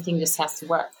and everything just has to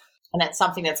work. And that's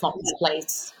something that's not displayed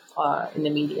in the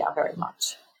media very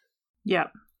much. Yeah.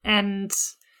 And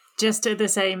just the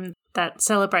same, that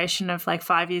celebration of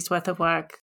 5 years worth of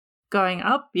work going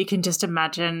up, you can just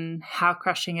imagine how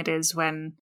crushing it is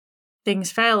when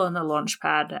things fail on the launch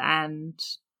pad and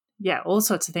all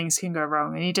sorts of things can go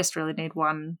wrong and you just really need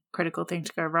one critical thing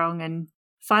to go wrong and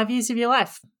 5 years of your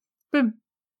life. Boom.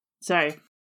 So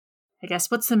I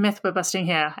guess what's the myth we're busting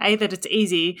here? A, that it's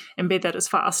easy, and B, that it's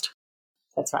fast.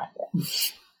 That's right. Yeah.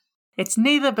 It's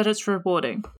neither, but it's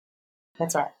rewarding.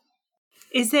 That's right.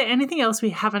 Is there anything else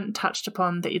we haven't touched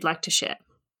upon that you'd like to share?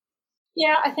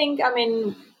 Yeah,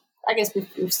 I guess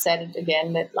we've said it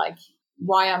again that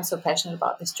why I'm so passionate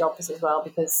about this job is as well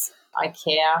because I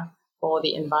care for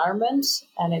the environment,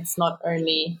 and it's not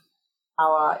only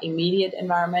our immediate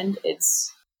environment,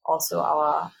 it's also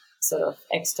our sort of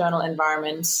external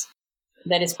environment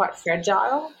that is quite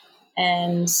fragile.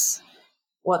 And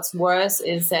what's worse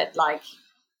is that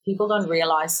people don't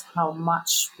realize how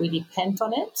much we depend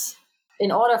on it.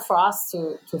 In order for us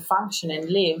to function and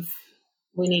live,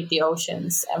 we need the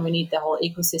oceans and we need the whole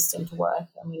ecosystem to work,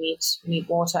 and we need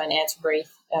water and air to breathe,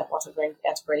 water to drink,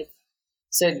 air to breathe.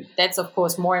 So that's, of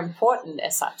course, more important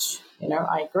as such.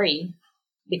 I agree.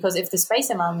 Because if the space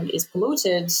environment is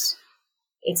polluted,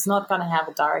 it's not going to have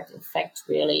a direct effect,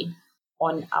 really,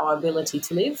 on our ability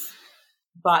to live,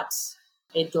 but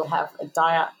it will have a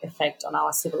dire effect on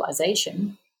our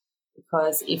civilization,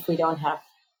 because if we don't have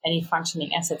any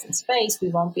functioning assets in space, we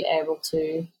won't be able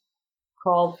to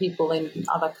call people in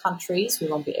other countries. We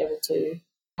won't be able to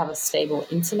have a stable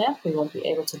internet. We won't be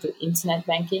able to do internet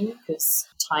banking, because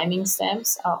timing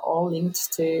stamps are all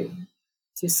linked to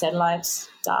satellite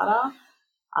data.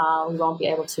 We won't be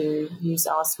able to use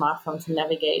our smartphone to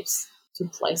navigate to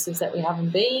places that we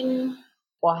haven't been,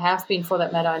 or have been for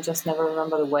that matter, and just never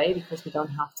remember the way because we don't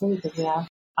have to, because we have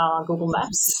our Google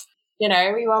Maps.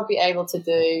 We won't be able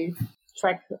to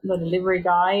track the delivery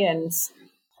guy, and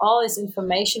all this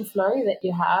information flow that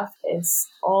you have is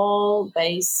all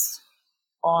based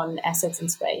on assets in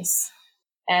space.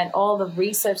 And all the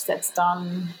research that's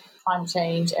done, climate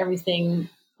change, everything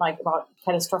like about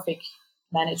catastrophic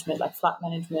management, like flood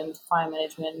management, fire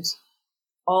management,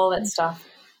 all that stuff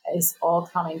is all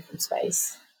coming from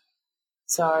space.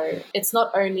 So it's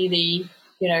not only the,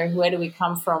 where do we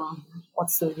come from,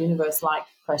 what's the universe like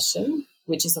question,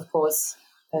 which is, of course,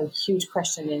 a huge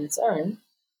question in its own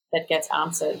that gets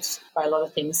answered by a lot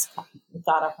of things with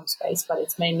data from space, but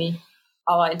it's mainly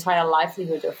our entire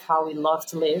livelihood of how we love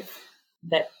to live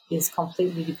that is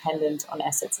completely dependent on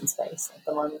assets in space at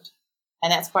the moment.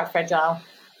 And that's quite fragile,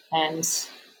 and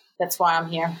that's why I'm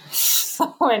here.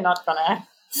 So we're not going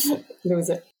to lose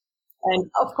it.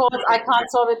 And of course, I can't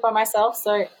solve it by myself,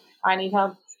 so I need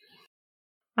help.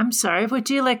 I'm sorry, would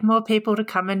you like more people to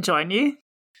come and join you?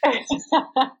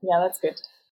 Yeah, that's good.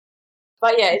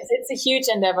 But yeah, it's a huge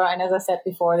endeavor. And as I said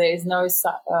before, there is no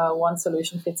one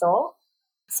solution fits all.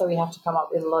 So we have to come up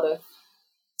with a lot of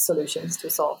solutions to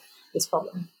solve this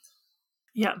problem.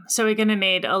 Yeah, so we're going to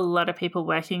need a lot of people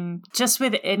working just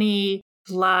with any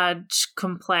large,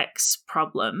 complex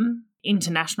problem,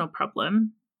 international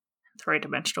problem,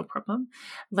 three-dimensional problem.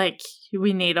 Like,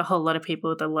 we need a whole lot of people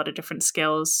with a lot of different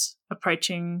skills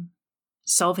approaching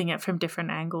solving it from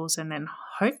different angles, and then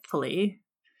hopefully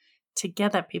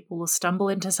together people will stumble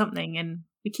into something and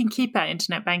we can keep our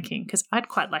internet banking, because I'd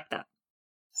quite like that.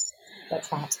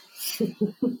 That's right.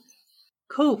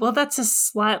 Cool. Well, that's a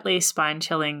slightly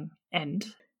spine-chilling end.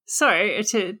 So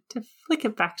to flick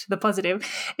it back to the positive,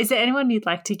 is there anyone you'd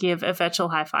like to give a virtual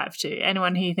high five to?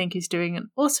 Anyone who you think is doing an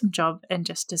awesome job and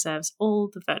just deserves all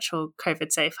the virtual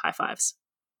COVID-safe high fives?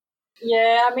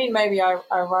 Yeah, I mean, maybe I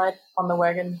ride on the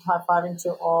wagon high-fiving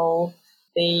to all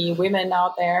the women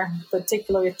out there,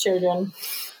 particularly with children.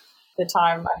 The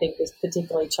time, I think, was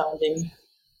particularly challenging,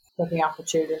 looking after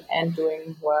children and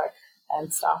doing work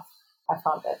and stuff. I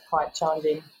found that quite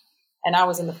challenging. And I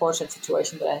was in the fortunate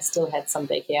situation that I still had some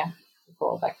daycare to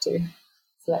fall back to.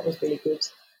 So that was really good.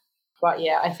 But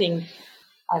yeah, I think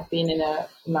I've been in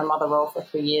my mother role for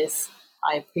 3 years.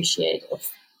 I appreciate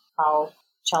how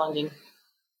challenging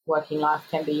working life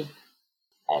can be.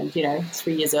 And,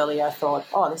 3 years earlier, I thought,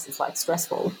 oh, this is like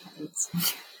stressful. And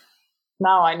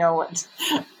now I know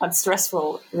what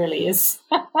stressful really is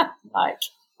like.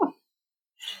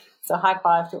 So high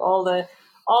five to all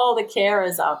the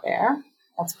carers out there.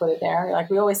 Let's put it there. Like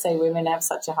we always say, women have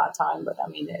such a hard time, but I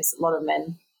mean, there's a lot of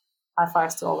men. High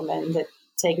fives to all the men that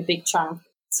take a big chunk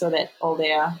so that all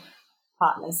their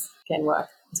partners can work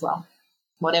as well,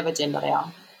 whatever gender they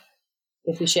are.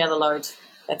 If we share the load,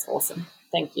 that's awesome.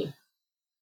 Thank you.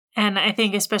 And I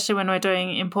think especially when we're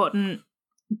doing important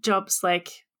jobs,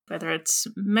 like whether it's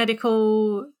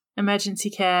medical emergency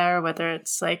care, whether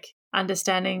it's like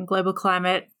understanding global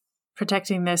climate,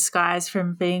 protecting the skies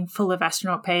from being full of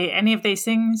astronaut pee, any of these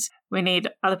things, we need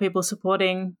other people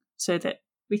supporting so that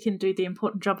we can do the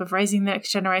important job of raising the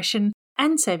next generation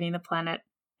and saving the planet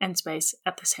and space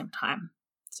at the same time.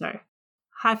 So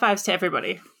high fives to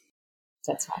everybody.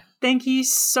 That's right. Thank you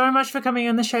so much for coming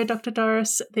on the show, Dr.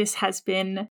 Doris. This has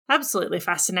been absolutely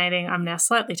fascinating. I'm now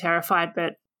slightly terrified,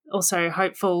 but also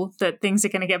hopeful that things are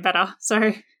going to get better.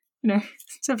 So,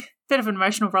 it's a bit of an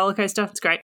emotional roller coaster. It's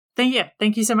great.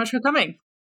 Thank you so much for coming.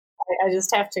 I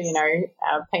just have to,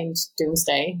 paint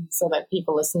doomsday so that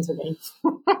people listen to me.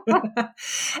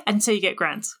 And so you get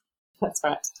grants. That's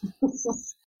right.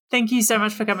 Thank you so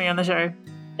much for coming on the show.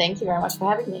 Thank you very much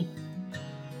for having me.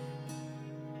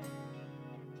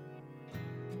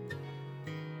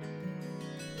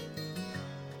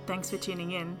 Thanks for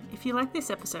tuning in. If you like this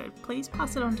episode, please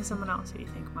pass it on to someone else who you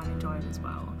think might enjoy it as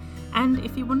well. And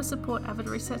if you want to support Avid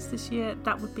Research this year,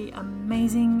 that would be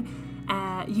amazing.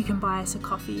 You can buy us a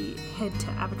coffee. Head to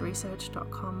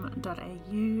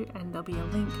avidresearch.com.au and there'll be a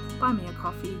link, buy me a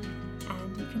coffee,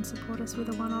 and you can support us with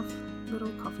a one-off little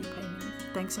coffee payment.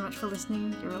 Thanks so much for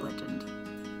listening. You're a legend.